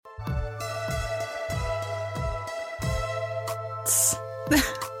What?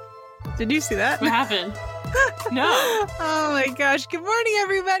 Did you see that? What happened? No. Oh my gosh. Good morning,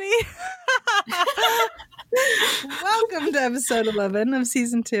 everybody. Welcome to episode 11 of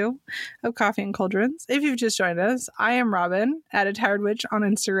season 2 of Coffee and Cauldrons. If you've just joined us, I am Robin at A Tired Witch on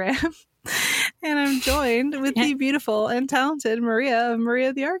Instagram. And I'm joined with the beautiful and talented Maria of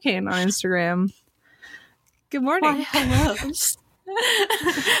Maria the Arcane on Instagram. Good morning. Why, hello.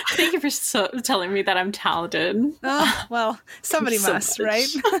 Thank you for telling me that I'm talented. Oh, well, somebody must, right?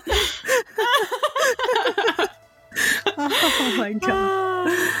 Oh my god.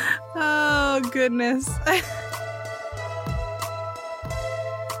 Oh, goodness.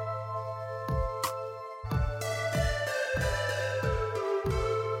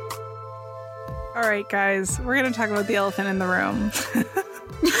 All right, guys, we're going to talk about the elephant in the room.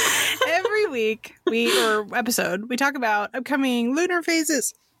 Every week, we talk about upcoming lunar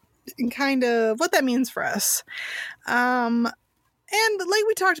phases and kind of what that means for us. And like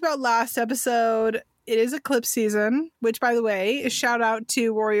we talked about last episode, it is eclipse season, which, by the way, is shout out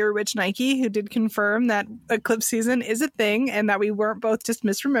to Warrior Witch Nike, who did confirm that eclipse season is a thing and that we weren't both just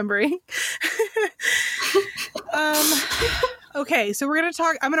misremembering. Okay, so we're going to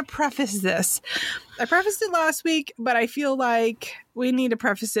talk. I'm going to preface this. I prefaced it last week, but I feel like we need to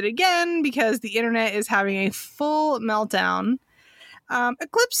preface it again because the internet is having a full meltdown.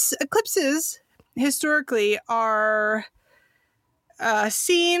 Eclipses historically are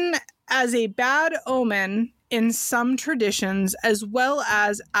seen as a bad omen in some traditions, as well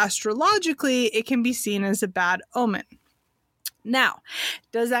as astrologically, it can be seen as a bad omen. Now,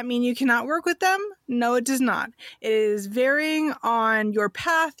 does that mean you cannot work with them? No, it does not. It is varying on your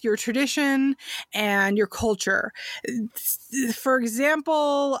path, your tradition, and your culture. For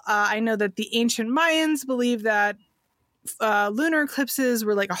example, I know that the ancient Mayans believed that lunar eclipses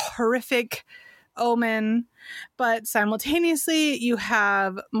were like a horrific omen, but simultaneously you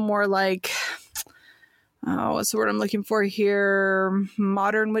have more like... what's the word I'm looking for here?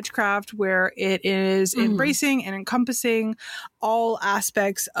 Modern witchcraft, where it is embracing and encompassing all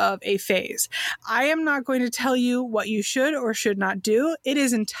aspects of a phase. I am not going to tell you what you should or should not do. It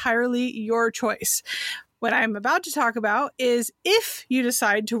is entirely your choice. What I'm about to talk about is if you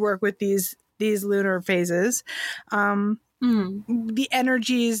decide to work with these lunar phases, the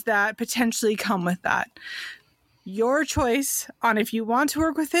energies that potentially come with that. Your choice on if you want to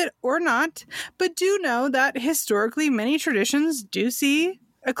work with it or not, but do know that historically many traditions do see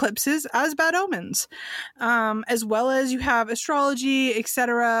eclipses as bad omens, as well as you have astrology,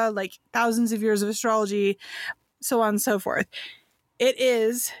 etc., like thousands of years of astrology, so on and so forth. It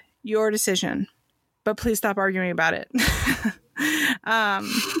is your decision, but please stop arguing about it.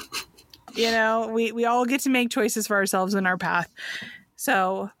 We all get to make choices for ourselves in our path.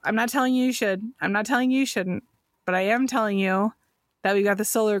 So I'm not telling you you should. I'm not telling you you shouldn't. But I am telling you that we got the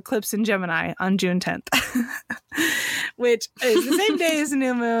solar eclipse in Gemini on June 10th, which is the same day as the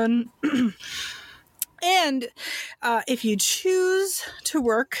new moon. And if you choose to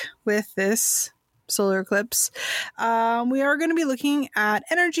work with this solar eclipse, we are going to be looking at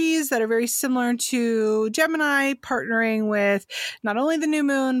energies that are very similar to Gemini, partnering with not only the new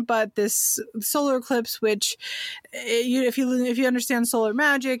moon, but this solar eclipse, which if you understand solar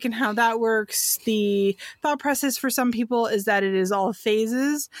magic and how that works, the thought process for some people is that it is all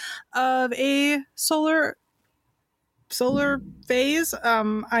phases of a solar phase.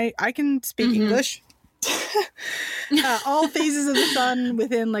 I can speak English. All phases of the sun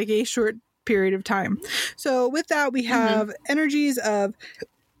within like a short period of time. So with that, we have energies of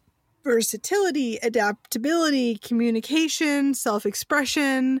versatility, adaptability, communication,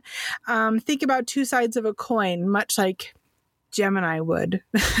 self-expression. Think about two sides of a coin, much like Gemini would,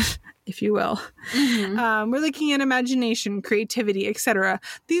 if you will. We're looking at imagination, creativity, etc.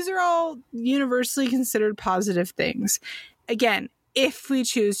 These are all universally considered positive things. Again, if we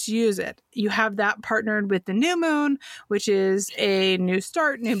choose to use it, you have that partnered with the new moon, which is a new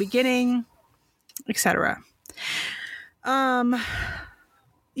start, new beginning, etc.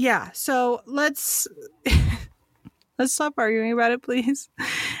 So let's stop arguing about it, please.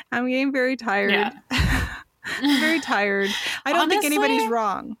 I'm getting very tired. Yeah. I'm very tired. I don't think anybody's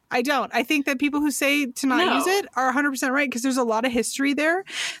wrong. I don't. I think that people who say to not use it are 100% right because there's a lot of history there.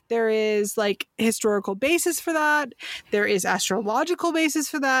 There is like historical basis for that. There is astrological basis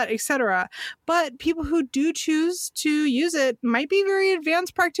for that, etc. But people who do choose to use it might be very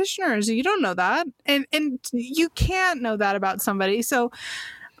advanced practitioners. You don't know that. And you can't know that about somebody. So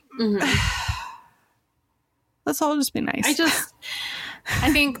let's all just be nice.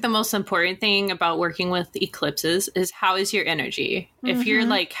 I think the most important thing about working with eclipses is how is your energy? If you're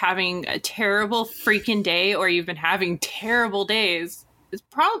like having a terrible freaking day, or you've been having terrible days, it's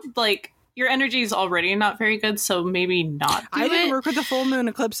probably like your energy is already not very good. So maybe not. I didn't work with the full moon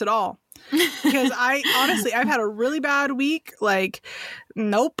eclipse at all. Because I've had a really bad week. Like,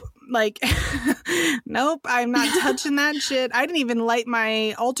 nope. Like, nope, I'm not touching that shit. I didn't even light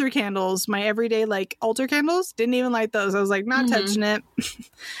my altar candles, my everyday like altar candles. Didn't even light those. I was like, not touching it.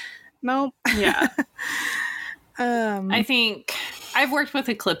 Nope. Yeah. I think I've worked with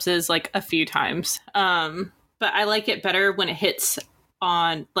eclipses like a few times. But I like it better when it hits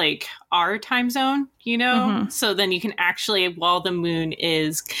on like our time zone, you know? So then you can actually, while the moon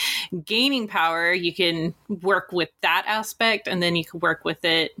is gaining power, you can work with that aspect, and then you can work with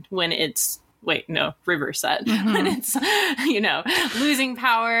it when it's reverse that. When it's, you know, losing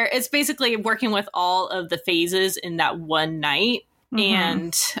power. It's basically working with all of the phases in that one night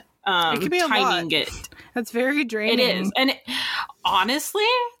and it can be timing it. That's very draining. It is. And honestly,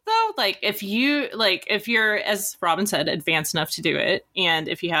 though, like if you're, as Robin said, advanced enough to do it, and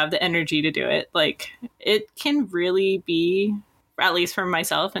if you have the energy to do it, like it can really be, at least for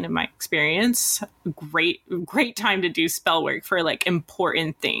myself and in my experience, a great time to do spell work for like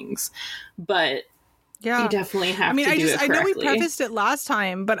important things. But you definitely have to do it correctly. I know we prefaced it last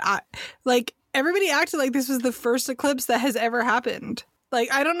time, but everybody acted like this was the first eclipse that has ever happened. Like,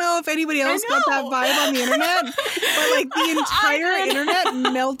 I don't know if anybody else got that vibe on the internet, but like the entire internet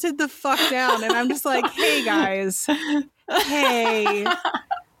melted the fuck down. And I'm just like, hey guys, hey, everybody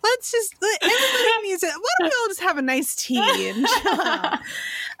needs it. Why don't we all just have a nice tea and chill out?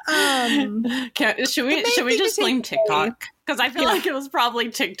 Should we just blame TikTok? Because I feel like it was probably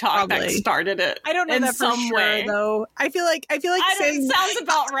TikTok that started it. I don't know that for sure, way. Though. I feel like saying sounds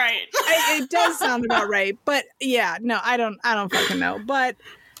about right. It does sound about right, but yeah, no, I don't fucking know. But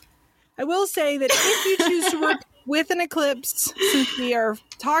I will say that if you choose to work with an eclipse, since we are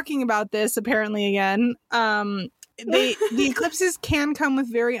talking about this apparently again, the eclipses can come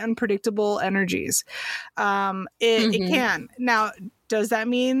with very unpredictable energies. It can. Now, does that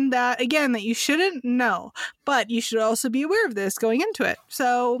mean that, again, that you shouldn't? No. But you should also be aware of this going into it.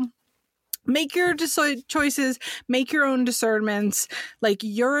 So make your choices, make your own discernments. Like,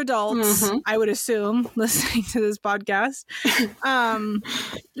 you're adults, I would assume, listening to this podcast.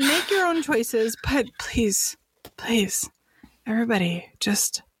 Make your own choices, but please, everybody,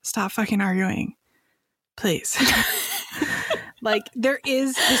 just stop fucking arguing. Please. Like, there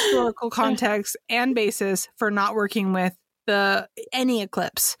is historical context and basis for not working with any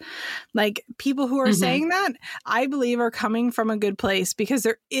eclipse. Like, people who are saying that, I believe, are coming from a good place, because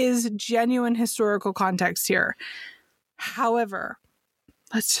there is genuine historical context here. However,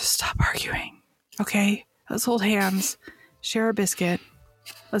 let's just stop arguing. Okay? Let's hold hands, share a biscuit.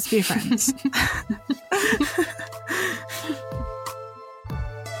 Let's be friends.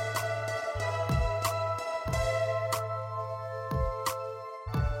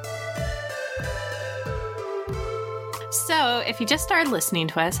 So, if you just started listening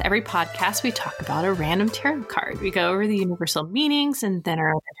to us, every podcast we talk about a random tarot card. We go over the universal meanings and then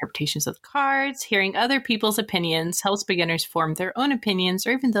our own interpretations of the cards. Hearing other people's opinions helps beginners form their own opinions,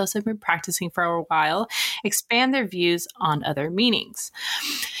 or even those who have been practicing for a while, expand their views on other meanings.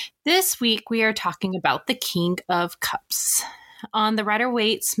 This week, we are talking about the King of Cups. On the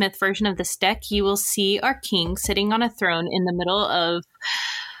Rider-Waite-Smith version of this deck, you will see our king sitting on a throne in the middle of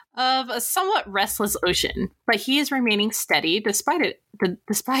a somewhat restless ocean, but he is remaining steady despite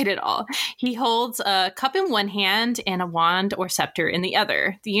it all. He holds a cup in one hand and a wand or scepter in the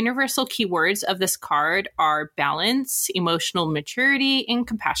other. The universal keywords of this card are balance, emotional maturity, and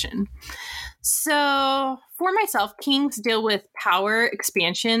compassion. So, for myself, kings deal with power,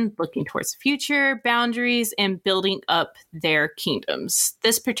 expansion, looking towards the future, boundaries, and building up their kingdoms.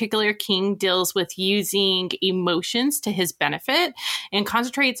 This particular king deals with using emotions to his benefit and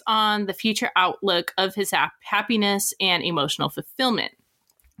concentrates on the future outlook of his happiness and emotional fulfillment.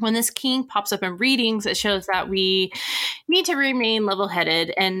 When this king pops up in readings, it shows that we need to remain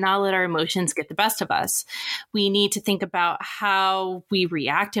level-headed and not let our emotions get the best of us. We need to think about how we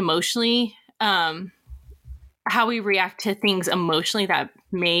react emotionally, how we react to things emotionally that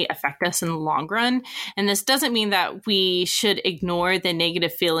may affect us in the long run. And this doesn't mean that we should ignore the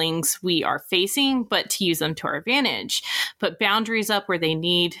negative feelings we are facing, but to use them to our advantage. Put boundaries up where they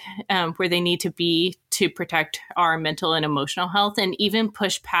need to be to protect our mental and emotional health, and even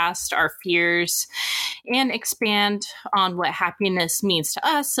push past our fears and expand on what happiness means to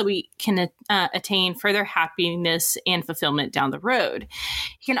us so we can attain further happiness and fulfillment down the road.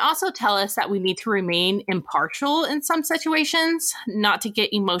 He can also tell us that we need to remain impartial in some situations, not to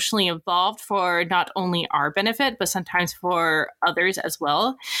get emotionally involved for not only our benefit, but sometimes for others as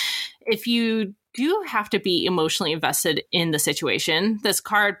well. If you do have to be emotionally invested in the situation, this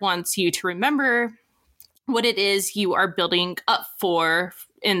card wants you to remember what it is you are building up for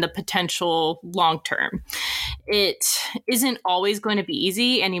in the potential long term. It isn't always going to be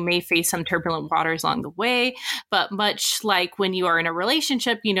easy, and you may face some turbulent waters along the way, but much like when you are in a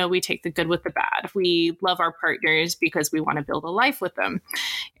relationship, you know, we take the good with the bad. We love our partners because we want to build a life with them.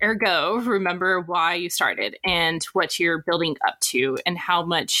 Ergo, remember why you started and what you're building up to and how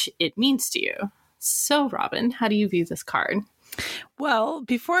much it means to you. So, Robin, how do you view this card? Well,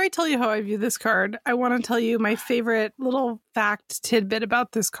 before I tell you how I view this card, I want to tell you my favorite little fact tidbit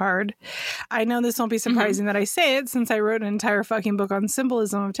about this card. I know this won't be surprising that I say it since I wrote an entire fucking book on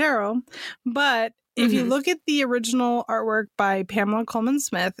symbolism of tarot, but if you look at the original artwork by Pamela Coleman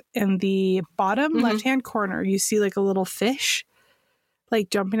Smith, in the bottom left-hand corner, you see like a little fish like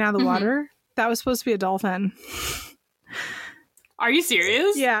jumping out of the water. That was supposed to be a dolphin. Are you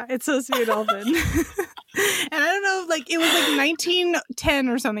serious? Yeah, it's supposed to be a dolphin. And I don't know, like, it was like 1910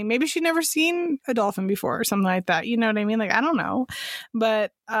 or something. Maybe she'd never seen a dolphin before or something like that. You know what I mean? Like, I don't know.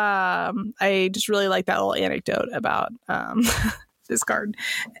 But I just really like that little anecdote about this card.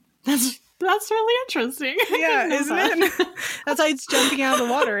 That's really interesting. Yeah, isn't it? That's why it's jumping out of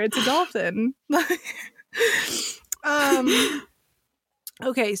the water. It's a dolphin.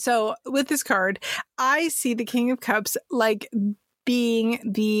 Okay, so with this card, I see the King of Cups like being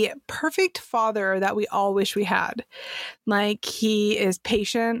the perfect father that we all wish we had. Like, he is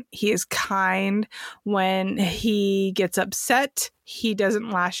patient, he is kind. When he gets upset, he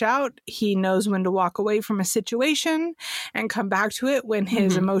doesn't lash out. He knows when to walk away from a situation and come back to it when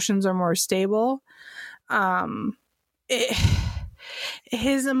his emotions are more stable.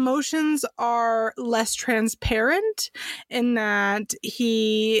 His emotions are less transparent in that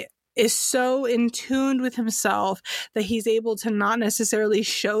he is so in tune with himself that he's able to not necessarily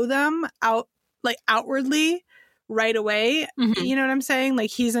show them outwardly right away. You know what I'm saying?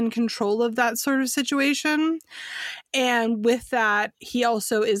 Like, he's in control of that sort of situation. And with that, he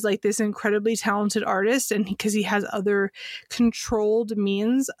also is like this incredibly talented artist, and because he has other controlled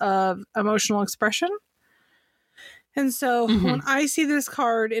means of emotional expression. And so when I see this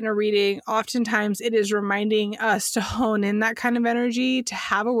card in a reading, oftentimes it is reminding us to hone in that kind of energy, to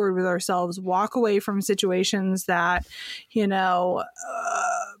have a word with ourselves, walk away from situations that, you know,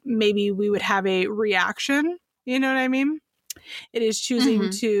 maybe we would have a reaction. You know what I mean? It is choosing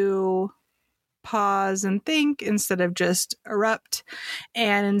to pause and think instead of just erupt,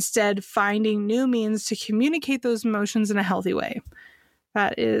 and instead finding new means to communicate those emotions in a healthy way.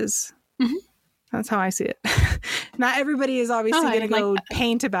 That is... That's how I see it. Not everybody is obviously going to go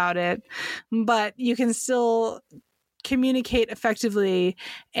paint about it, but you can still communicate effectively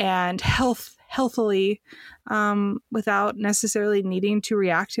and healthily without necessarily needing to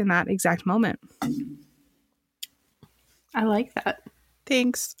react in that exact moment. I like that.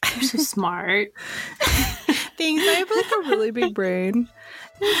 Thanks. You're so smart. Thanks. I have like a really big brain.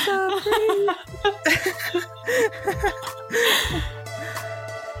 It's so pretty.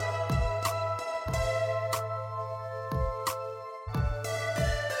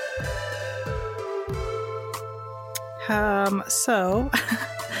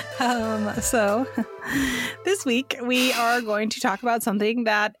 So this week we are going to talk about something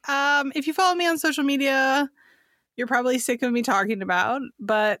that, if you follow me on social media, you're probably sick of me talking about,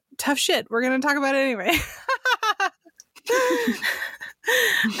 but tough shit. We're going to talk about it anyway.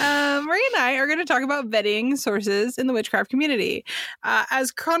 Marie and I are going to talk about vetting sources in the witchcraft community.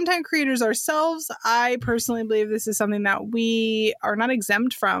 As content creators ourselves, I personally believe this is something that we are not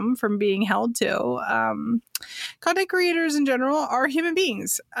exempt from being held to. Content creators in general are human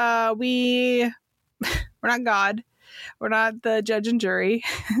beings. We're not God. We're not the judge and jury.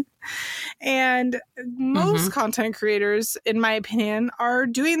 And most content creators, in my opinion, are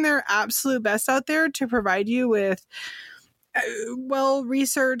doing their absolute best out there to provide you with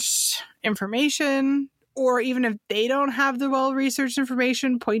well-researched information, or even if they don't have the well-researched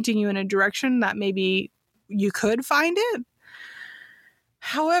information, pointing you in a direction that maybe you could find it.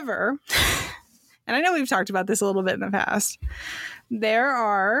 However, and I know we've talked about this a little bit in the past, there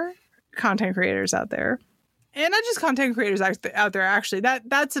are content creators out there, and not just content creators out there, actually,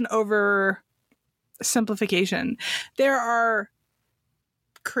 that's an oversimplification. There are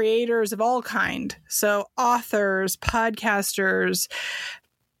creators of all kind. So authors, podcasters,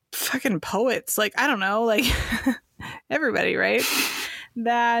 fucking poets, like, I don't know, like everybody, right?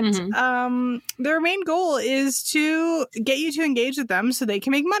 That their main goal is to get you to engage with them so they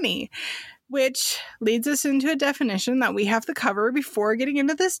can make money, which leads us into a definition that we have to cover before getting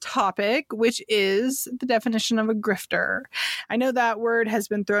into this topic, which is the definition of a grifter. I know that word has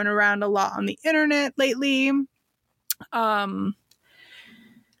been thrown around a lot on the internet lately. And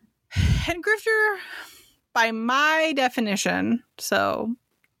grifter, by my definition, so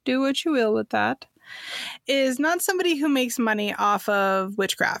do what you will with that, is not somebody who makes money off of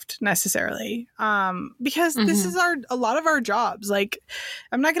witchcraft necessarily. Because this is a lot of our jobs. Like,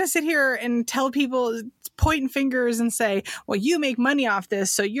 I'm not going to sit here and tell people, pointing fingers and say, well, you make money off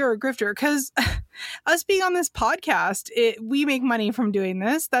this, so you're a grifter. Because us being on this podcast, we make money from doing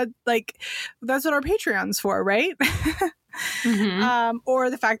this. That's what our Patreon's for, right? Or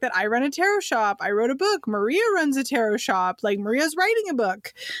the fact that I run a tarot shop. I wrote a book. Maria runs a tarot shop. Like, Maria's writing a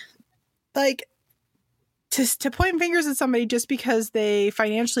book. Like, to point fingers at somebody just because they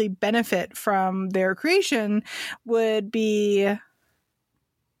financially benefit from their creation would be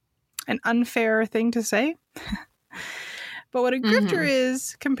an unfair thing to say. But what a grifter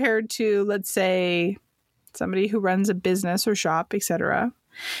is compared to, let's say, somebody who runs a business or shop, etc.,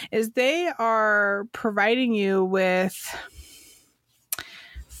 is they are providing you with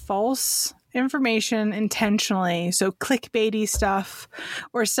false information intentionally. So clickbaity stuff,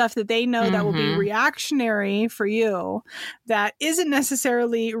 or stuff that they know that will be reactionary for you, that isn't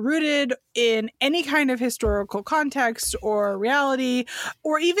necessarily rooted in any kind of historical context or reality,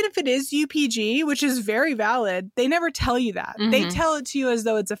 or even if it is UPG, which is very valid, they never tell you that. They tell it to you as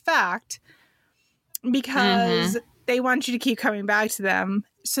though it's a fact, because they want you to keep coming back to them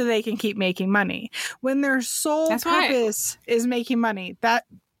so they can keep making money. When their sole purpose is making money, that,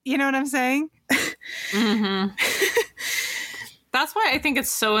 you know what I'm saying? That's why I think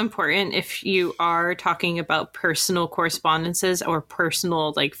it's so important, if you are talking about personal correspondences or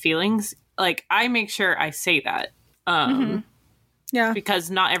personal, like, feelings, like, I make sure I say that. Yeah. Because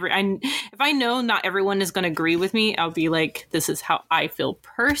if I know not everyone is going to agree with me, I'll be like, this is how I feel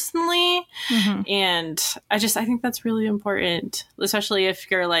personally. And I think that's really important, especially if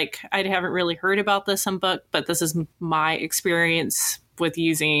you're like, I haven't really heard about this in book, but this is my experience with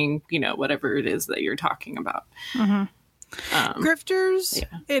using, whatever it is that you're talking about. Grifters,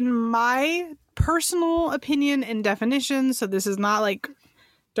 in my personal opinion and definition, so this is not like,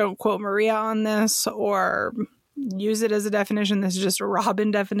 don't quote Maria on this or use it as a definition. This is just a Robin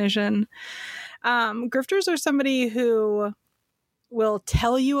definition. Grifters are somebody who will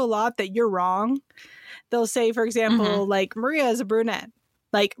tell you a lot that you're wrong. They'll say, for example, like, Maria is a brunette.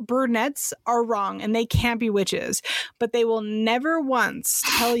 Like, brunettes are wrong and they can't be witches, but they will never once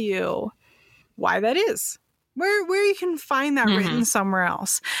tell you why that is. Where you can find that written somewhere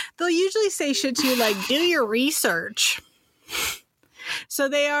else. They'll usually say shit to you like, do your research. So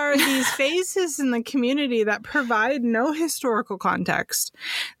they are these faces in the community that provide no historical context.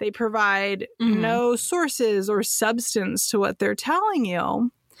 They provide no sources or substance to what they're telling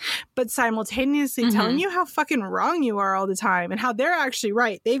you, but simultaneously telling you how fucking wrong you are all the time and how they're actually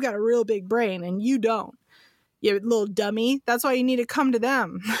right. They've got a real big brain and you don't. You little dummy. That's why you need to come to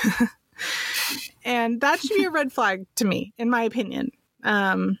them. And that should be a red flag to me, in my opinion.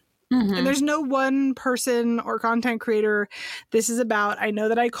 And there's no one person or content creator this is about. I know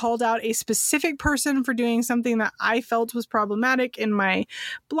that I called out a specific person for doing something that I felt was problematic in my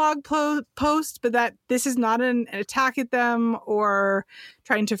blog post, but that this is not an attack at them or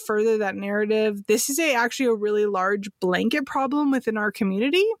trying to further that narrative. This is actually a really large blanket problem within our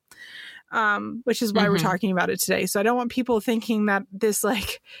community, which is why we're talking about it today. So I don't want people thinking that this,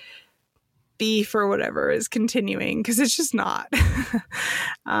 like, beef or whatever is continuing, because it's just not.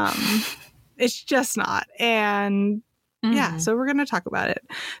 It's just not. And so we're going to talk about it.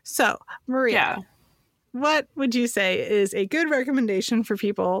 So, Maria, what would you say is a good recommendation for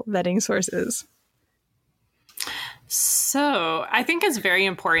people vetting sources? So I think it's very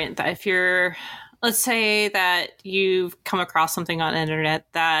important that if you're, let's say that you've come across something on the internet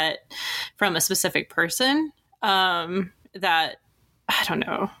that from a specific person that, I don't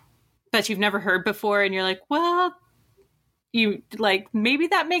know, that you've never heard before, and you're like, well, you like, maybe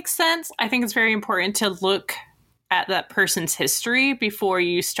that makes sense. I think it's very important to look at that person's history before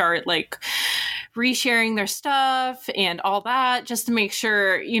you start, like, resharing their stuff and all that, just to make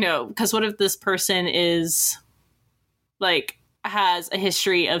sure, because what if this person is, like, has a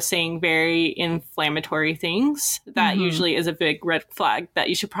history of saying very inflammatory things? That usually is a big red flag that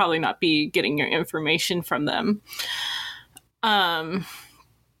you should probably not be getting your information from them.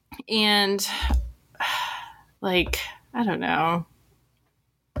 And like, I don't know.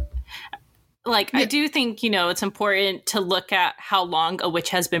 Like, I do think, it's important to look at how long a witch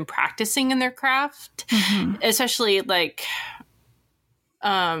has been practicing in their craft, especially like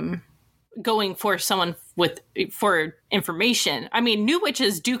going for someone for information. I mean, new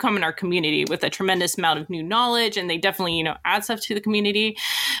witches do come in our community with a tremendous amount of new knowledge, and they definitely, add stuff to the community.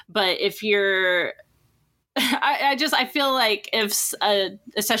 But if you're I feel like if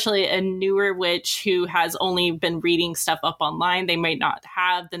especially a newer witch who has only been reading stuff up online, they might not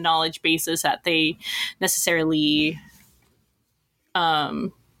have the knowledge basis that they necessarily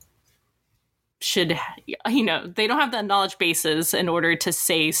should, they don't have that knowledge basis in order to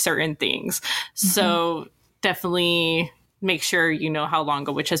say certain things. So definitely make sure you know how long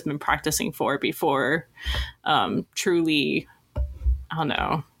a witch has been practicing for before truly, I don't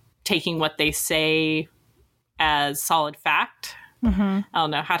know, taking what they say as solid fact. I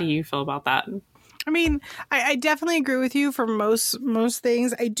don't know. How do you feel about that? I mean, I definitely agree with you for most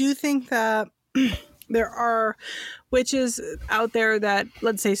things. I do think that there are witches out there that,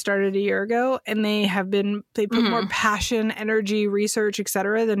 let's say, started a year ago, and they put more passion, energy, research,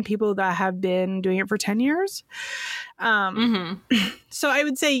 etc., than people that have been doing it for 10 years. So I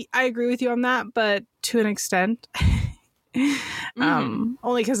would say I agree with you on that, but to an extent.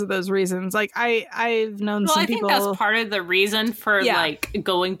 Only because of those reasons. Like I've known some people. I think that's part of the reason for like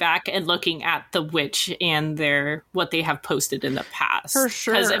going back and looking at the witch and what they have posted in the past. For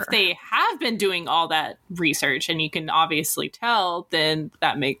sure. Because if they have been doing all that research, and you can obviously tell, then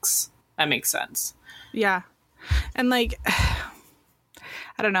that makes sense. Yeah. And like,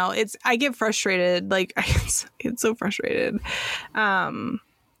 I don't know. I get frustrated. Like I get so frustrated. Clickbait.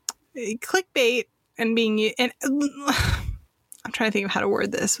 And I'm trying to think of how to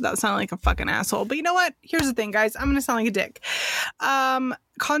word this without sounding like a fucking asshole. But you know what? Here's the thing, guys. I'm going to sound like a dick.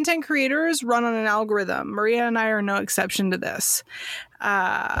 Content creators run on an algorithm. Maria and I are no exception to this.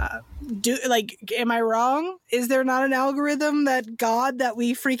 Am I wrong? Is there not an algorithm that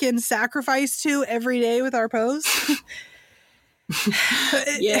we freaking sacrifice to every day with our posts?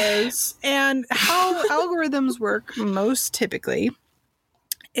 Yes. And how algorithms work most typically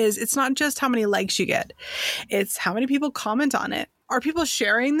is it's not just how many likes you get. It's how many people comment on it. Are people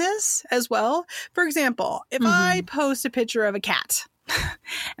sharing this as well? For example, if I post a picture of a cat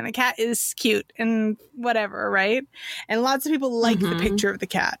and the cat is cute and whatever, right? And lots of people like the picture of the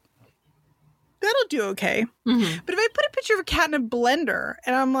cat, that'll do okay. But if I put a picture of a cat in a blender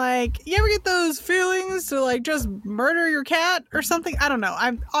and I'm like, you ever get those feelings to like just murder your cat or something? I don't know.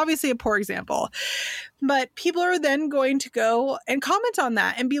 I'm obviously a poor example. But people are then going to go and comment on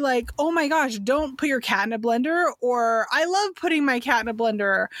that and be like, oh my gosh, don't put your cat in a blender, or I love putting my cat in a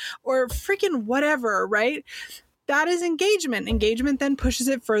blender, or freaking whatever, right? That is engagement. Engagement then pushes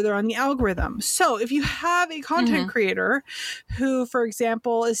it further on the algorithm. So if you have a content creator who, for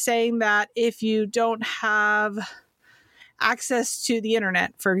example, is saying that if you don't have access to the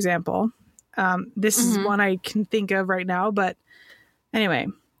internet, for example, this is one I can think of right now, but anyway,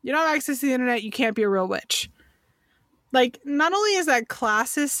 you don't have access to the internet, you can't be a real witch. Like, not only is that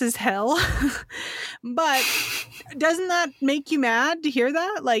classist as hell, but doesn't that make you mad to hear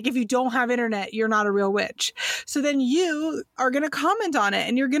that? Like, if you don't have internet, you're not a real witch. So then you are going to comment on it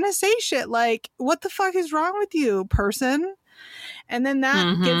and you're going to say shit like, what the fuck is wrong with you, person? And then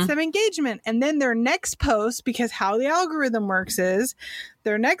that gets them engagement. And then their next post, because how the algorithm works is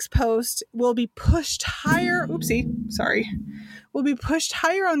their next post will be pushed higher. Oopsie, sorry. Will be pushed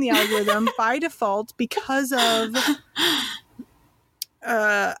higher on the algorithm by default because of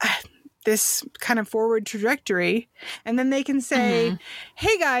this kind of forward trajectory. And then they can say,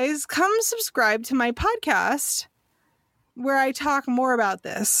 hey guys, come subscribe to my podcast where I talk more about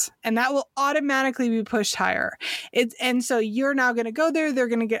this, and that will automatically be pushed higher. And so you're now going to go there, they're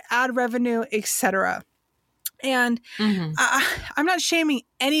going to get ad revenue, etc. And I'm not shaming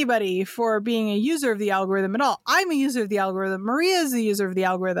anybody for being a user of the algorithm at all. I'm a user of the algorithm. Maria is a user of the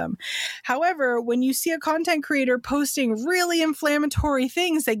algorithm. However, when you see a content creator posting really inflammatory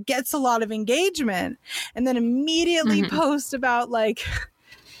things that gets a lot of engagement and then immediately post about like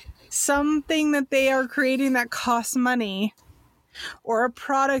something that they are creating that costs money or a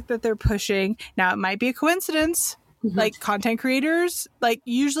product that they're pushing. Now, it might be a coincidence. Like, content creators like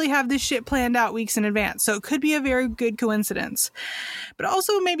usually have this shit planned out weeks in advance. So it could be a very good coincidence, but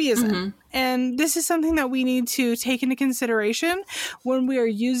also maybe isn't. And this is something that we need to take into consideration when we are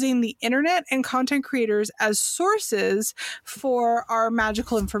using the internet and content creators as sources for our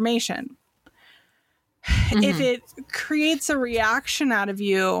magical information. If it creates a reaction out of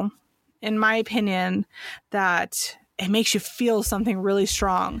you, in my opinion, that it makes you feel something really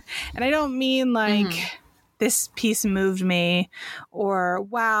strong. And I don't mean like this piece moved me or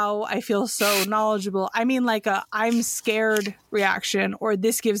wow, I feel so knowledgeable. I mean like a I'm scared reaction or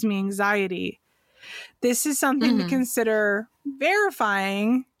this gives me anxiety. This is something to consider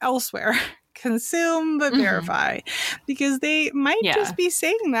verifying elsewhere. Consume but verify, because they might just be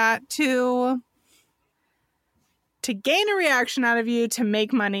saying that to gain a reaction out of you to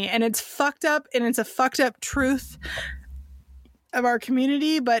make money. And it's fucked up, and it's a fucked up truth of our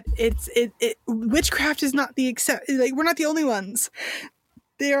community, but witchcraft is not the like we're not the only ones.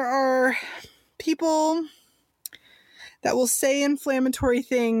 There are people that will say inflammatory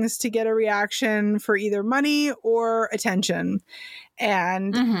things to get a reaction for either money or attention.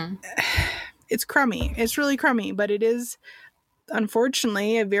 And it's crummy. It's really crummy, but it is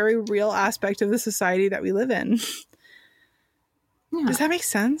unfortunately a very real aspect of the society that we live in. Yeah. Does that make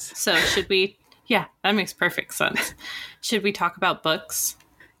sense? So should we? Yeah, that makes perfect sense. Should we talk about books?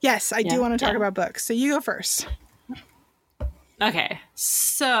 Yes, I do want to talk about books. So you go first. Okay.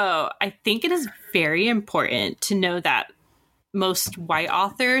 So I think it is very important to know that most white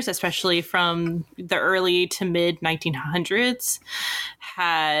authors, especially from the early to mid 1900s,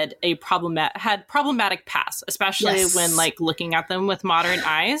 had problematic past, especially when like looking at them with modern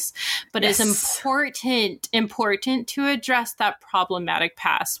eyes. But it's important to address that problematic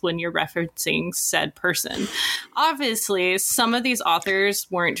past when you're referencing said person. Obviously, some of these authors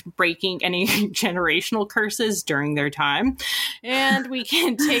weren't breaking any generational curses during their time, and we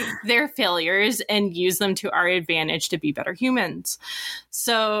can take their failures and use them to our advantage to be better humans.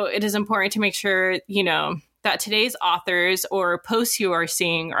 So it is important to make sure, that today's authors or posts you are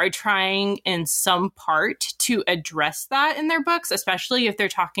seeing are trying in some part to address that in their books, especially if they're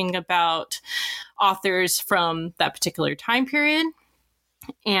talking about authors from that particular time period.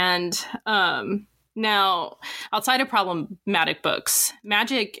 And now, outside of problematic books,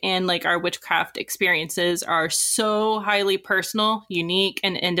 magic and like our witchcraft experiences are so highly personal, unique,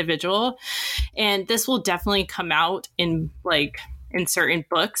 and individual. And this will definitely come out in certain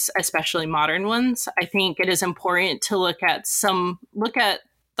books, especially modern ones. I think it is important to look at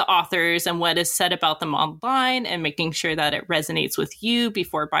the authors and what is said about them online and making sure that it resonates with you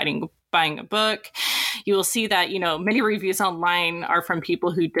before buying a book. You will see that, many reviews online are from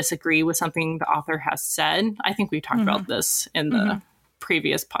people who disagree with something the author has said. I think we talked about this in the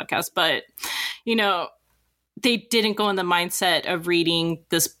previous podcast, but, they didn't go in the mindset of reading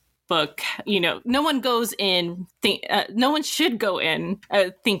this book. No one should go in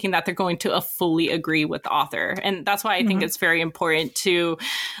thinking that they're going to fully agree with the author. And that's why I think it's very important to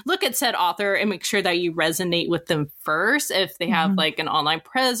look at said author and make sure that you resonate with them first. If they have like an online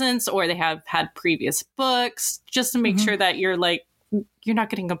presence or they have had previous books, just to make sure that you're not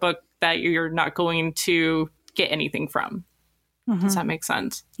getting a book that you're not going to get anything from. Does that make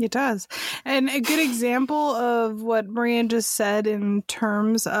sense? It does. And a good example of what Marianne just said in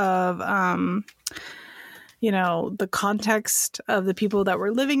terms of, the context of the people that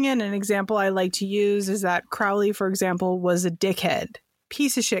we're living in. An example I like to use is that Crowley, for example, was a dickhead.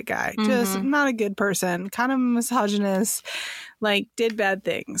 Piece of shit guy. Just not a good person. Kind of misogynist. Did bad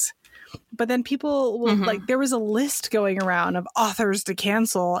things. But then people will there was a list going around of authors to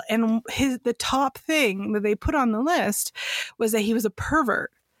cancel, and the top thing that they put on the list was that he was a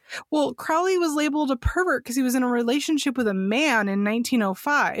pervert. Well, Crowley was labeled a pervert because he was in a relationship with a man in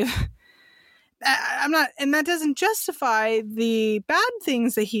 1905. And that doesn't justify the bad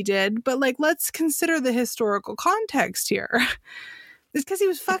things that he did, but let's consider the historical context here. It's because he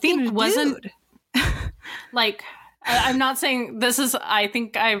was fucking a dude. I'm not saying this is, I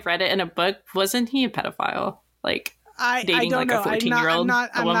think I read it in a book. Wasn't he a pedophile? I don't know. 14-year-old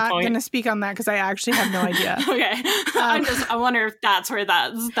I'm not going to speak on that because I actually have no idea. Okay. I wonder if that's where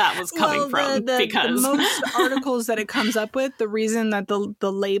that was coming from. Because the most articles that it comes up with, the reason that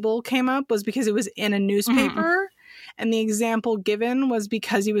the label came up was because it was in a newspaper. And the example given was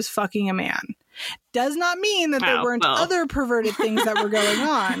because he was fucking a man. Does not mean that there weren't other perverted things that were going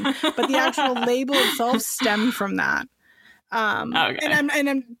on, but the actual label itself stemmed from that. Okay. And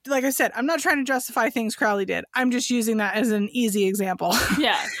I'm like I said, I'm not trying to justify things Crowley did. I'm just using that as an easy example.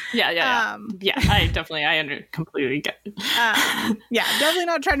 Yeah. I completely get it. Definitely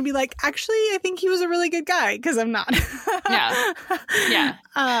not trying to be actually, I think he was a really good guy, because I'm not. Yeah.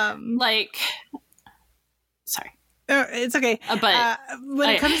 Sorry. It's okay. But when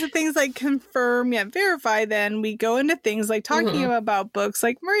it comes to things like confirm yet verify, then we go into things like talking about books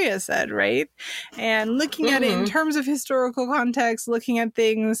like Maria said, right? And looking at it in terms of historical context, looking at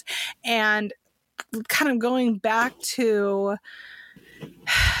things and kind of going back to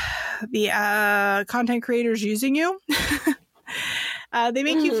the content creators using you. They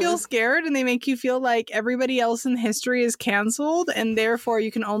make you feel scared, and they make you feel like everybody else in history is canceled, and therefore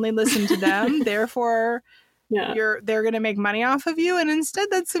you can only listen to them. Therefore, they're going to make money off of you. And instead,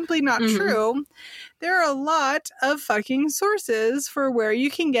 that's simply not true. There are a lot of fucking sources for where you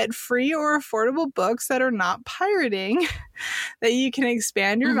can get free or affordable books that are not pirating, that you can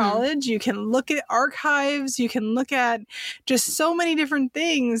expand your knowledge. You can look at archives. You can look at just so many different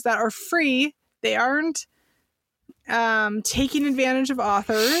things that are free. They aren't taking advantage of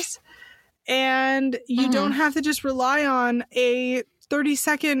authors, and you don't have to just rely on a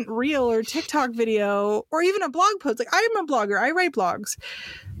 30-second reel or TikTok video or even a blog post. Like, I am a blogger. I write blogs.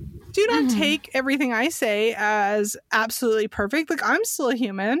 Do not take everything I say as absolutely perfect. Like, I'm still a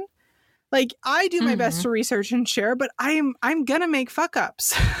human. Like, I do my best to research and share, but I'm gonna make fuck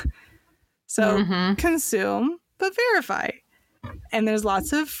ups. So consume, but verify. And there's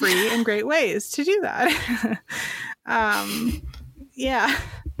lots of free and great ways to do that.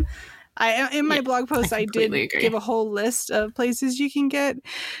 In my blog post, I did give a whole list of places you can get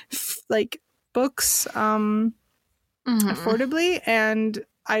like books affordably, and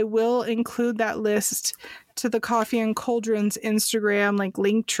I will include that list to the Coffee and Cauldron's Instagram like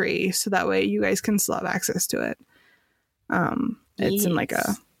link tree, so that way you guys can still have access to it. It's in like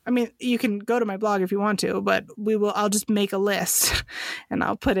a, I mean, you can go to my blog if you want to, but I'll just make a list and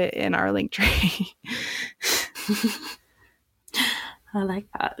I'll put it in our link tree. I like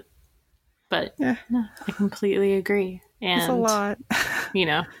that. But no, I completely agree. And it's a lot.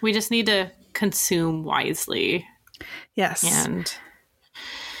 We just need to consume wisely. Yes. And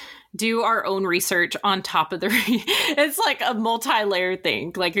do our own research on top of the it's like a multi-layered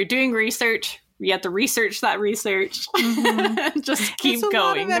thing. Like, you're doing research, you have to research that research. Just keep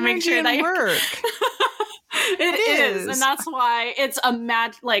going to make sure that work. It is, and that's why it's a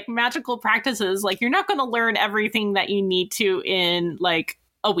magical practices. Like, you're not going to learn everything that you need to in like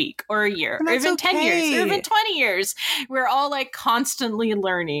a week or a year or even 10 years or even 20 years. We're all like constantly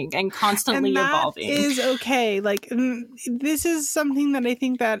learning and constantly evolving. Is okay. Like, this is something that I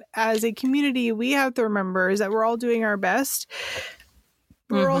think that as a community we have to remember, is that we're all doing our best.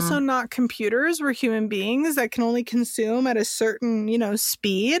 We're also not computers. We're human beings that can only consume at a certain,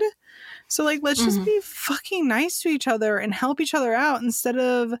 speed. So like, let's just be fucking nice to each other and help each other out, instead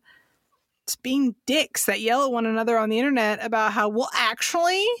of just being dicks that yell at one another on the internet about how, well,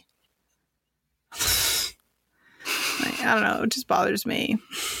 actually, I don't know. It just bothers me.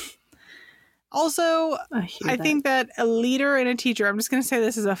 Also, I think that a leader and a teacher, I'm just going to say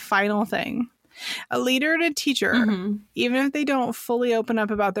this as a final thing. A leader and a teacher, even if they don't fully open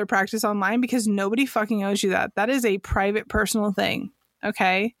up about their practice online, because nobody fucking owes you that. That is a private, personal thing.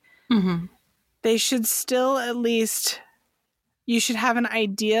 Okay? They should still at least, you should have an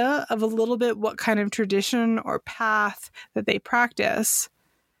idea of a little bit what kind of tradition or path that they practice.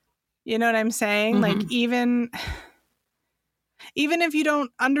 You know what I'm saying? Like, even if you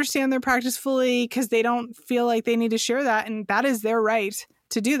don't understand their practice fully because they don't feel like they need to share that, and that is their right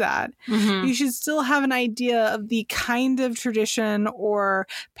to do that, you should still have an idea of the kind of tradition or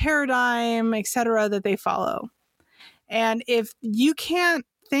paradigm, etc., that they follow. And if you can't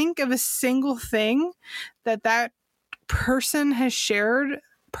think of a single thing that person has shared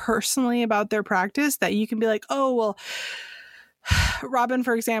personally about their practice that you can be like, oh, well, Robin,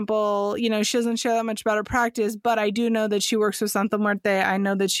 for example, she doesn't share that much about her practice, but I do know that she works with Santa Muerte. I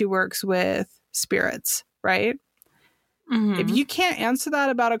know that she works with spirits, right? If you can't answer that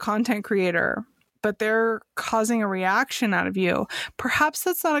about a content creator, but they're causing a reaction out of you, perhaps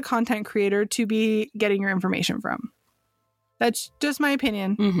that's not a content creator to be getting your information from. That's just my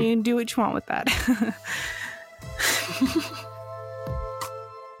opinion. You can do what you want with that.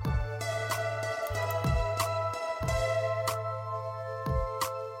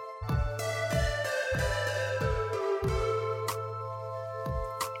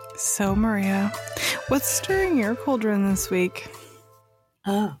 So, Maria, what's stirring your cauldron this week?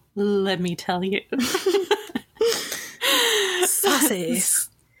 Oh, let me tell you. Saucy.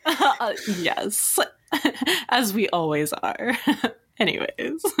 Yes. As we always are.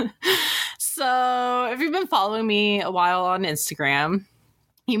 Anyways. So, if you've been following me a while on Instagram,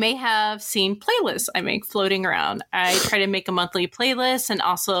 you may have seen playlists I make floating around. I try to make a monthly playlist and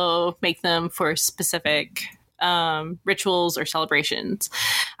also make them for specific rituals or celebrations.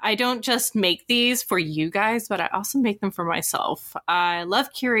 I don't just make these for you guys, but I also make them for myself. I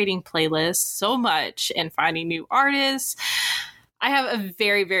love curating playlists so much and finding new artists. I have a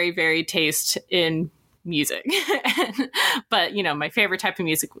very, very, very taste in music. But, you know, my favorite type of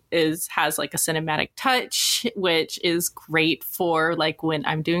music has like a cinematic touch, which is great for like when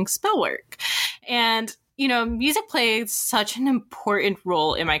I'm doing spell work. And, you know, music plays such an important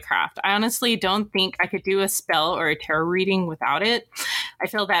role in my craft. I honestly don't think I could do a spell or a tarot reading without it. I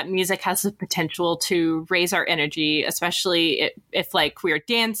feel that music has the potential to raise our energy, especially if like we're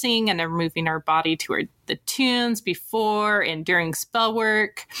dancing and they're moving our body to the tunes before and during spell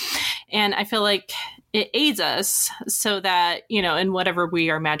work. And I feel like it aids us so that, you know, in whatever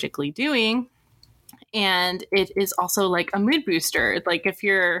we are magically doing. And it is also like a mood booster. Like if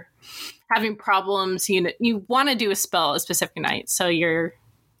you're having problems, you know, you want to do a spell a specific night. So you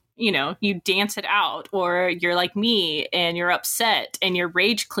dance it out, or you're like me and you're upset and you're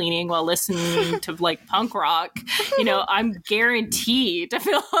rage cleaning while listening to like punk rock. You know, I'm guaranteed to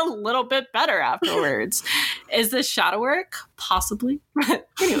feel a little bit better afterwards. Is this shadow work? Possibly. But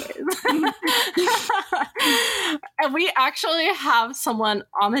anyways. And we actually have someone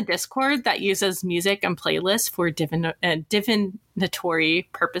on the Discord that uses music and playlists for divinatory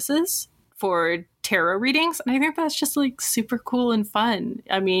purposes for tarot readings. And I think that's just like super cool and fun.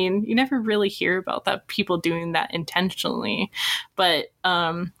 I mean, you never really hear about that, people doing that intentionally, but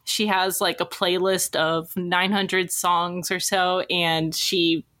she has like a playlist of 900 songs or so, and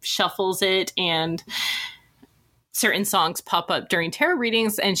she shuffles it, and certain songs pop up during tarot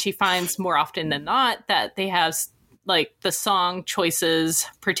readings, and she finds more often than not that they have like the song choices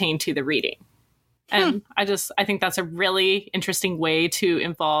pertain to the reading. And I think that's a really interesting way to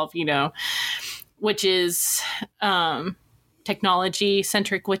involve, you know, witches, technology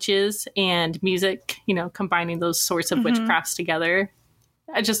centric witches and music, you know, combining those sorts of witchcrafts together.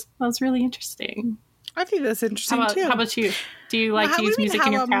 That was really interesting. I think that's interesting too. How about you? Do you like to use music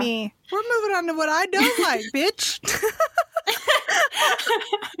in your craft? Me? We're moving on to what I don't like, bitch.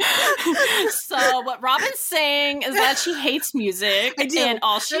 So what Robin's saying is that she hates music. I do. And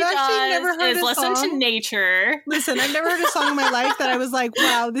all she does is listen to nature. Listen, I've never heard a song in my life that I was like,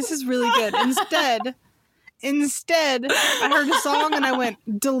 wow, this is really good. Instead, I heard a song and I went,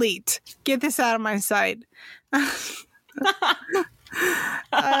 delete. Get this out of my sight.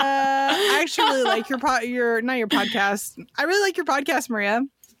 I actually really like your not your podcast. I really like your podcast, Maria.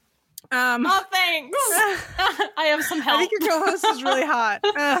 Oh, thanks. I have some help. I think your co-host is really hot.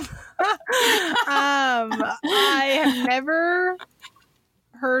 I have never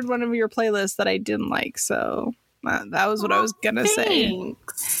heard one of your playlists that I didn't like, so that was what I was gonna say.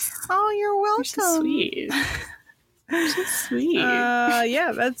 Oh, you're welcome. You're so sweet. You're so sweet.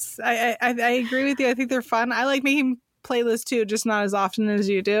 Yeah, that's. I agree with you. I think they're fun. I like making playlists too, just not as often as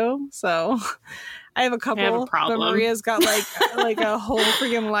you do. So. I have a couple, but Maria's got like a whole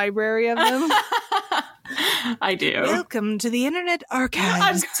freaking library of them. I do. Welcome to the Internet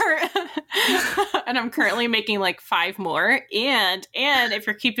Archives. I'm currently making like 5 more, and if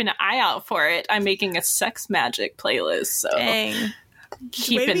you're keeping an eye out for it, I'm making a sex magic playlist. So dang.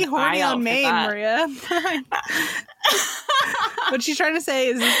 Keep an eye out on Maine, Maria. What she's trying to say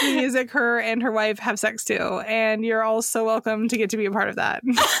is this the music her and her wife have sex to, and you're all so welcome to get to be a part of that.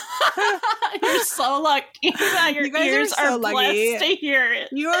 You're so lucky that your ears are so blessed to hear it.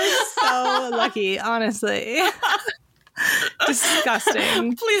 You are so lucky, honestly.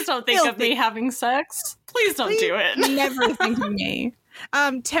 Disgusting. Please don't think of me having sex. Please don't do it. Never think of me.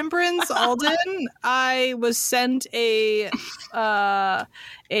 Temperance Alden, I was sent a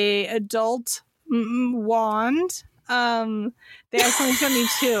adult wand. They actually sent me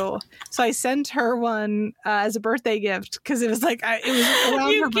 2, so I sent her one as a birthday gift because it was like it was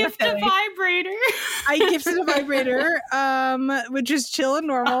around her birthday. You gift a vibrator. I gifted a vibrator, which is chill and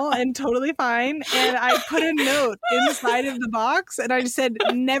normal and totally fine. And I put a note inside of the box, and I just said,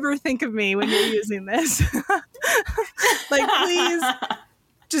 "Never think of me when you're using this. Like, please."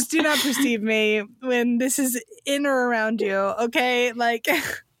 Just do not perceive me when this is in or around you, okay? Like,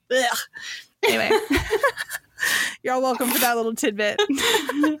 ugh. Anyway. You're all welcome for that little tidbit.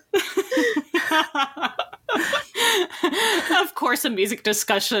 Of course, a music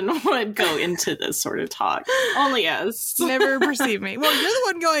discussion would go into this sort of talk. Only us. Never perceive me. Well, you're the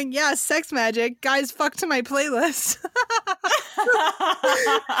one going, yeah, sex magic. Guys, fuck to my playlist.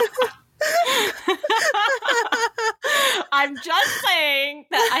 I'm just saying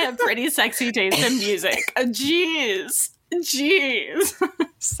that I have pretty sexy taste in music. Jeez.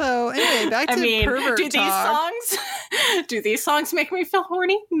 So anyway, back to pervert talk. Do these songs make me feel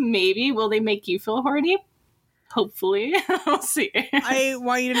horny? Maybe. Will they make you feel horny? Hopefully. We'll see. I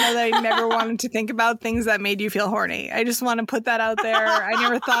want you to know that I never wanted to think about things that made you feel horny. I just want to put that out there. I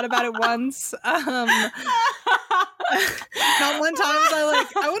never thought about it once. Not one time was I like,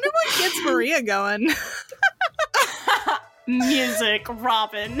 I wonder what gets Maria going. Music,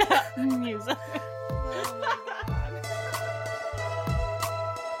 Robin. Music. Oh my God.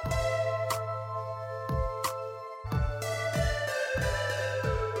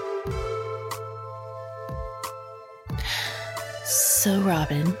 So,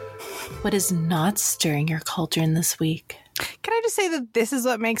 Robin, what is not stirring your cauldron this week? Can I just say that this is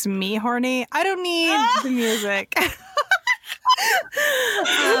what makes me horny? I don't need the music.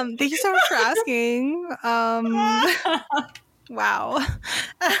 Thank you so much for asking. Wow.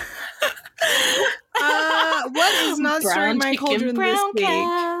 What is not stirring my cauldron this week?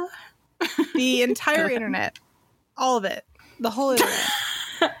 The entire internet. All of it. The whole internet.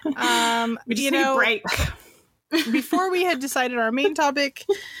 We just need a break. Before we had decided our main topic,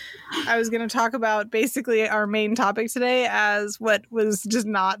 I was going to talk about basically our main topic today as what was just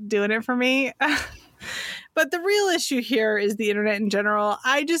not doing it for me. But the real issue here is the internet in general.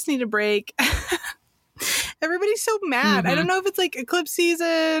 I just need a break. Everybody's so mad. I don't know if it's like eclipse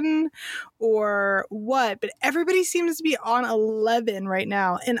season or what, but everybody seems to be on 11 right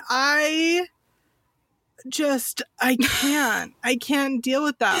now. And I can't deal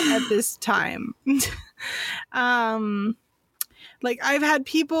with that at this time. Like, I've had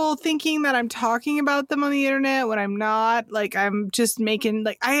people thinking that I'm talking about them on the internet when I'm not. Like, I'm just making,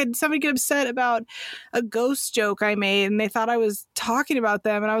 like, I had somebody get upset about a ghost joke I made and they thought I was talking about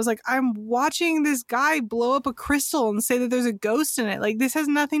them. And I was like, I'm watching this guy blow up a crystal and say that there's a ghost in it. Like, this has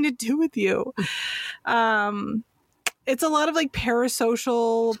nothing to do with you. It's a lot of like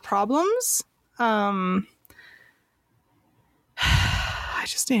parasocial problems. I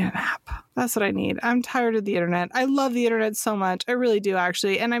just need a nap. That's what I need. I'm tired of the internet. I love the internet so much. I really do,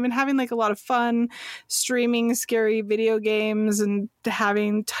 actually. And I've been having like a lot of fun streaming scary video games and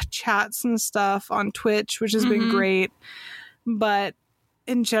having chats and stuff on Twitch, which has been great. But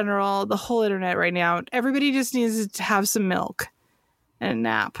in general, the whole internet right now, everybody just needs to have some milk and a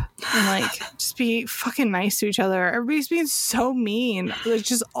nap and like just be fucking nice to each other. Everybody's being so mean, like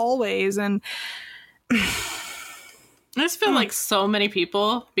just always. And I just feel like so many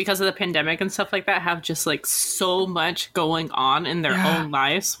people, because of the pandemic and stuff like that, have just like so much going on in their own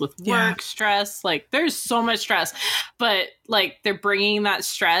lives with work stress. Like, there's so much stress, but like they're bringing that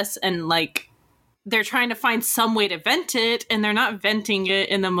stress and like they're trying to find some way to vent it, and they're not venting it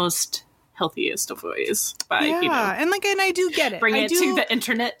in the most healthiest of ways by, you know, and I do get it. Bring it to the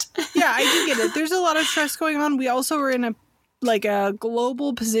internet. Yeah, I do get it. There's a lot of stress going on. We also are in a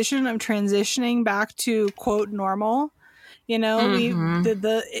global position of transitioning back to quote normal. You know,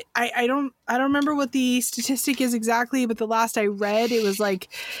 I don't remember what the statistic is exactly, but the last I read, it was like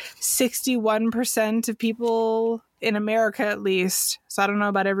 61% of people in America, at least, so I don't know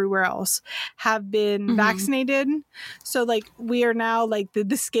about everywhere else, have been vaccinated. So like we are now like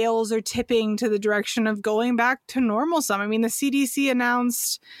the scales are tipping to the direction of going back to normal. I mean, the CDC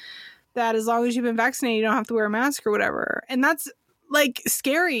announced that as long as you've been vaccinated, you don't have to wear a mask or whatever. And that's like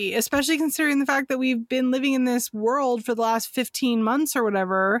scary, especially considering the fact that we've been living in this world for the last 15 months or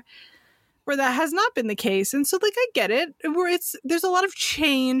whatever, where that has not been the case. And so like, I get it. There's a lot of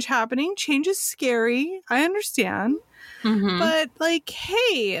change happening. Change is scary. I understand. But like,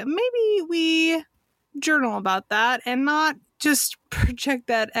 hey, maybe we journal about that and not just project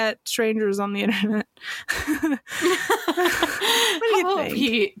that at strangers on the internet. What do you think?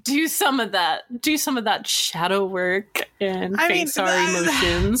 You do some of that shadow work and face our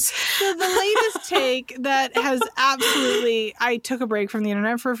emotions. The latest take that has absolutely, I took a break from the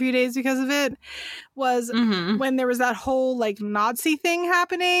internet for a few days because of it, was when there was that whole like Nazi thing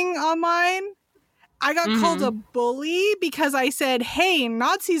happening online. I got called a bully because I said, hey,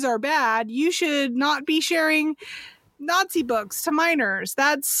 Nazis are bad. You should not be sharing Nazi books to minors.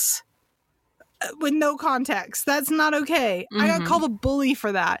 That's with no context. That's not okay. I got called a bully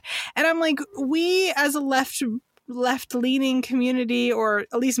for that. And I'm like, we as a left-leaning community, or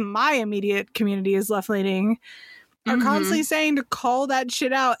at least my immediate community is left-leaning, are constantly saying to call that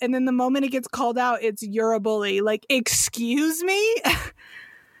shit out. And then the moment it gets called out, it's you're a bully. Like, excuse me?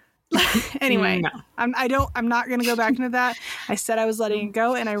 Anyway, no. I'm not going to go back into that. I said I was letting it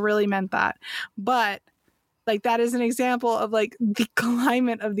go, and I really meant that. But like, that is an example of like the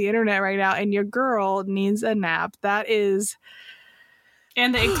climate of the internet right now, and your girl needs a nap. That is,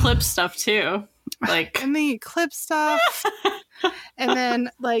 and the eclipse stuff too. Like, and the eclipse stuff, and then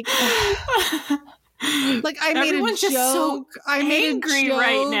like I made a joke. So angry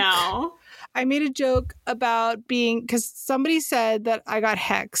right now. I made a joke about being, because somebody said that I got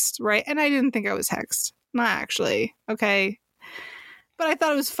hexed, right? And I didn't think I was hexed. Not actually. Okay. but I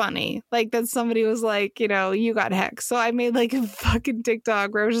thought it was funny. Like that somebody was like, you know, you got hexed. So I made like a fucking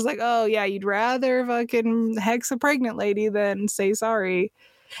TikTok where I was just like, oh yeah, you'd rather fucking hex a pregnant lady than say sorry.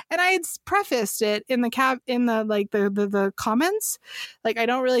 And I had prefaced it in the comments. Like, I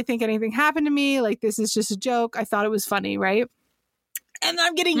don't really think anything happened to me. Like, this is just a joke. I thought it was funny, right? And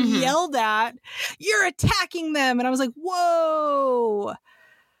I'm getting yelled at. You're attacking them. And I was like, whoa.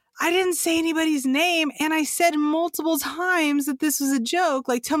 I didn't say anybody's name. And I said multiple times that this was a joke,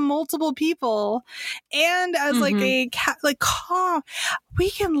 like to multiple people. And as like a cat, like, calm.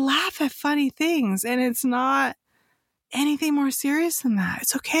 We can laugh at funny things. And it's not anything more serious than that.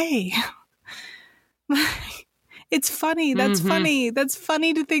 It's okay. It's funny. That's funny. That's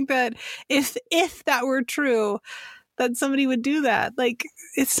funny to think that if that were true, that somebody would do that. Like,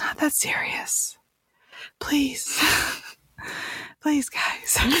 it's not that serious. Please. Please,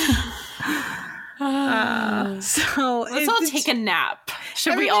 guys. So let's all take a nap.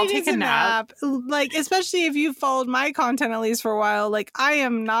 Should we all take a nap? Like, especially if you followed my content at least for a while. Like, I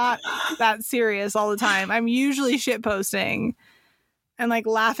am not that serious all the time. I'm usually shit posting and like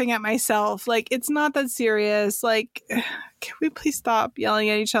laughing at myself. Like, it's not that serious. Like, can we please stop yelling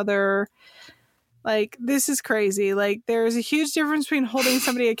at each other? Like, this is crazy. Like, there's a huge difference between holding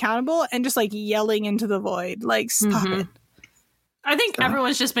somebody accountable and just like yelling into the void. Like, stop it. I think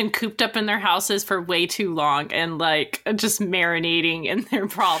everyone's just been cooped up in their houses for way too long and like just marinating in their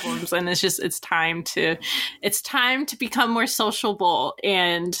problems. And it's time to become more sociable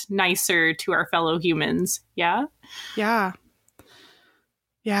and nicer to our fellow humans. Yeah. Yeah.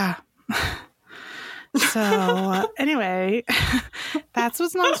 Yeah. So anyway, that's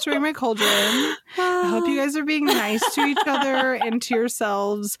what's not stirring my cauldron. I hope you guys are being nice to each other and to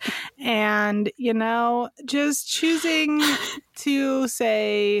yourselves, and you know, just choosing to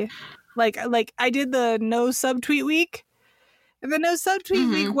say like I did the no subtweet week, and the no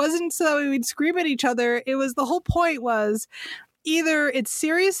subtweet week wasn't so we would scream at each other. It was, the whole point was either it's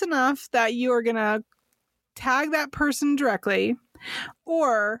serious enough that you are gonna tag that person directly,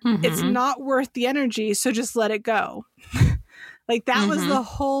 or it's not worth the energy, so just let it go. Like, that was the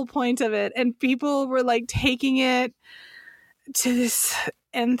whole point of it. And people were like taking it to this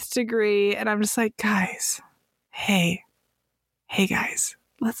nth degree, and I'm just like, guys, hey guys,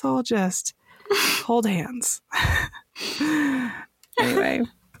 let's all just hold hands. Anyway,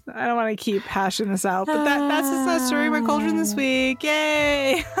 I don't want to keep hashing this out, but that's just not stirring my cauldron this week.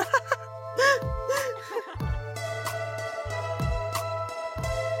 Yay.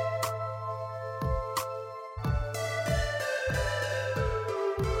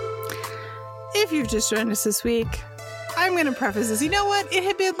 If you've just joined us this week, I'm going to preface this. You know what? It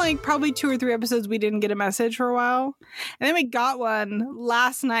had been like probably 2 or 3 episodes we didn't get a message for a while. And then we got one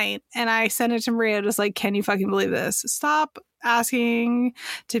last night, and I sent it to Maria just like, can you fucking believe this? Stop asking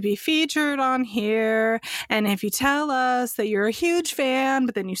to be featured on here. And if you tell us that you're a huge fan,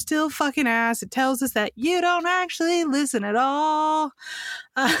 but then you still fucking ask, it tells us that you don't actually listen at all.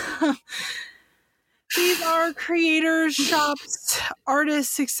 These are creators, shops,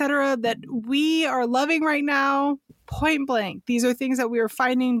 artists, etc. that we are loving right now. Point blank. These are things that we are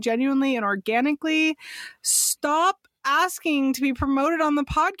finding genuinely and organically. Stop asking to be promoted on the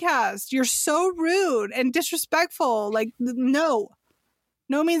podcast. You're so rude and disrespectful. Like, no.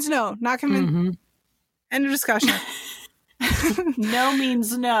 No means no. Not convinced. End of discussion. No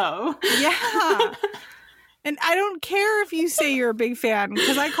means no. Yeah. And I don't care if you say you're a big fan,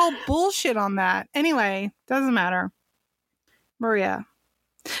 because I call bullshit on that. Anyway, doesn't matter. Maria,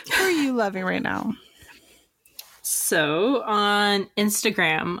 who are you loving right now? So on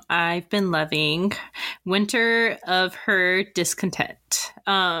Instagram, I've been loving Winter of Her Discontent.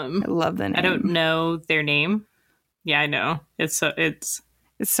 I love the name. I don't know their name. Yeah, I know. It's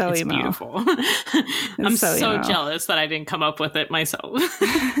emo. Beautiful. I'm so jealous that I didn't come up with it myself.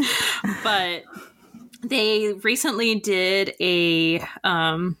 But they recently did a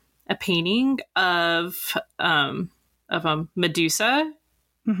painting of Medusa,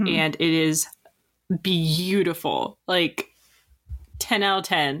 and it is beautiful, like 10 out of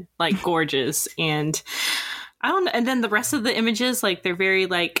 10, like gorgeous. And I don't know, and then the rest of the images, like they're very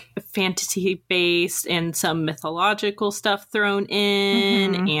like fantasy based and some mythological stuff thrown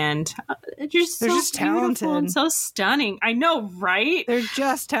in, and they're just talented and so stunning. I know, right? They're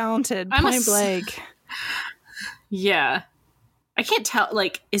just talented. Point blank. Yeah. I can't tell,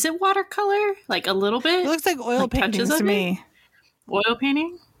 like, is it watercolor? Like a little bit? It looks like oil paintings to me. Oil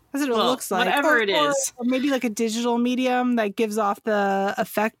painting? That's what it looks like. Whatever it is. Or maybe like a digital medium that gives off the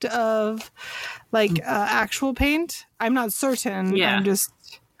effect of like actual paint. I'm not certain. Yeah. I'm just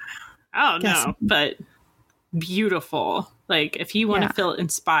I don't know, but beautiful. Like, if you want to feel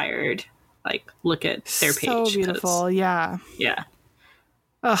inspired, like, look at their page. So beautiful. Yeah. Yeah.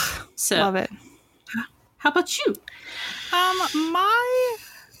 Ugh. So, love it. How about you? My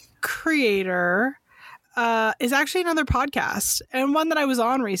creator is actually another podcast, and one that I was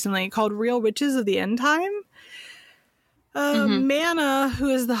on recently called Real Witches of the End Time. Manna, who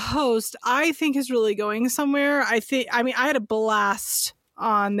is the host, I think is really going somewhere. I had a blast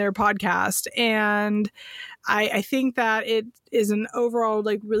on their podcast, and I think that it is an overall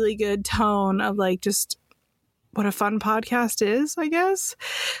like really good tone of like just what a fun podcast is, I guess,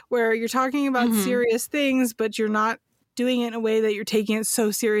 where you're talking about serious things, but you're not doing it in a way that you're taking it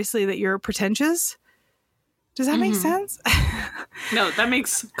so seriously that you're pretentious. Does that make sense? No, that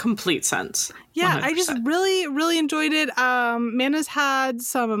makes complete sense. Yeah, 100%. I just really, really enjoyed it. Manna's had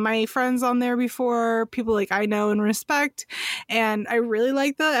some of my friends on there before, people like I know and respect, and I really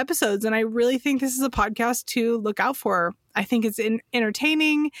like the episodes, and I really think this is a podcast to look out for. I think it's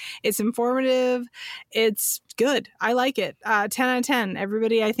entertaining, it's informative, it's good. I like it. 10 out of 10.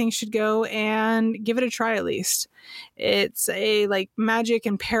 Everybody, I think, should go and give it a try at least. It's a like magic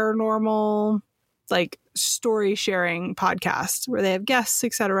and paranormal like story sharing podcast where they have guests,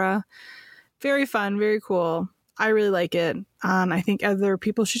 etc. Very fun, very cool. I really like it. I think other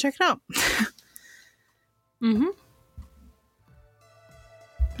people should check it out.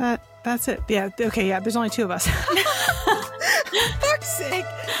 That's it. Yeah. Okay. Yeah. There's only 2 of us. Fuck's sake.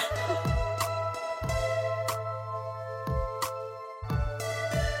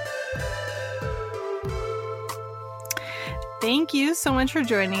 Thank you so much for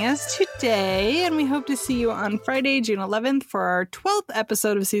joining us today, and we hope to see you on Friday, June 11th for our 12th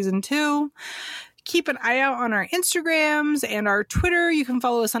episode of Season 2. Keep an eye out on our Instagrams and our Twitter. You can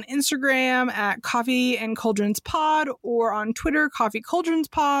follow us on Instagram at Coffee and Cauldrons Pod or on Twitter, Coffee Cauldrons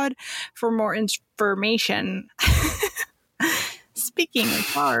Pod, for more information. Speaking of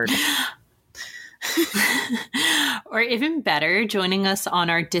hard. Or even better, joining us on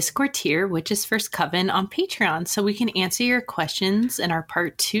our Discord tier, Witches First Coven, on Patreon, so we can answer your questions in our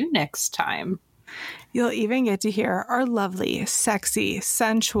part 2 next time. You'll even get to hear our lovely, sexy,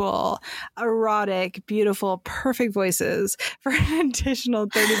 sensual, erotic, beautiful, perfect voices for an additional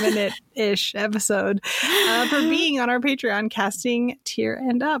 30-minute-ish episode for being on our Patreon, casting tier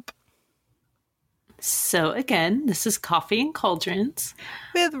and up. So again, this is Coffee and Cauldrons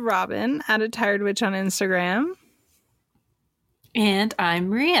with Robin at A Tired Witch on Instagram. And I'm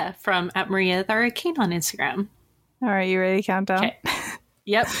Maria from @Maria_the_Arcane on Instagram. All right, you ready to count down? Okay.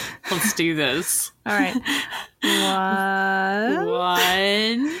 Yep. Let's do this. All right.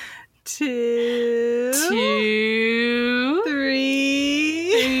 1, 2,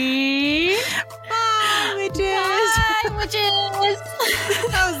 3. Bye, witches. Bye, witches.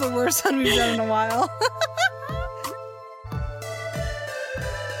 That was the worst one we've done in a while.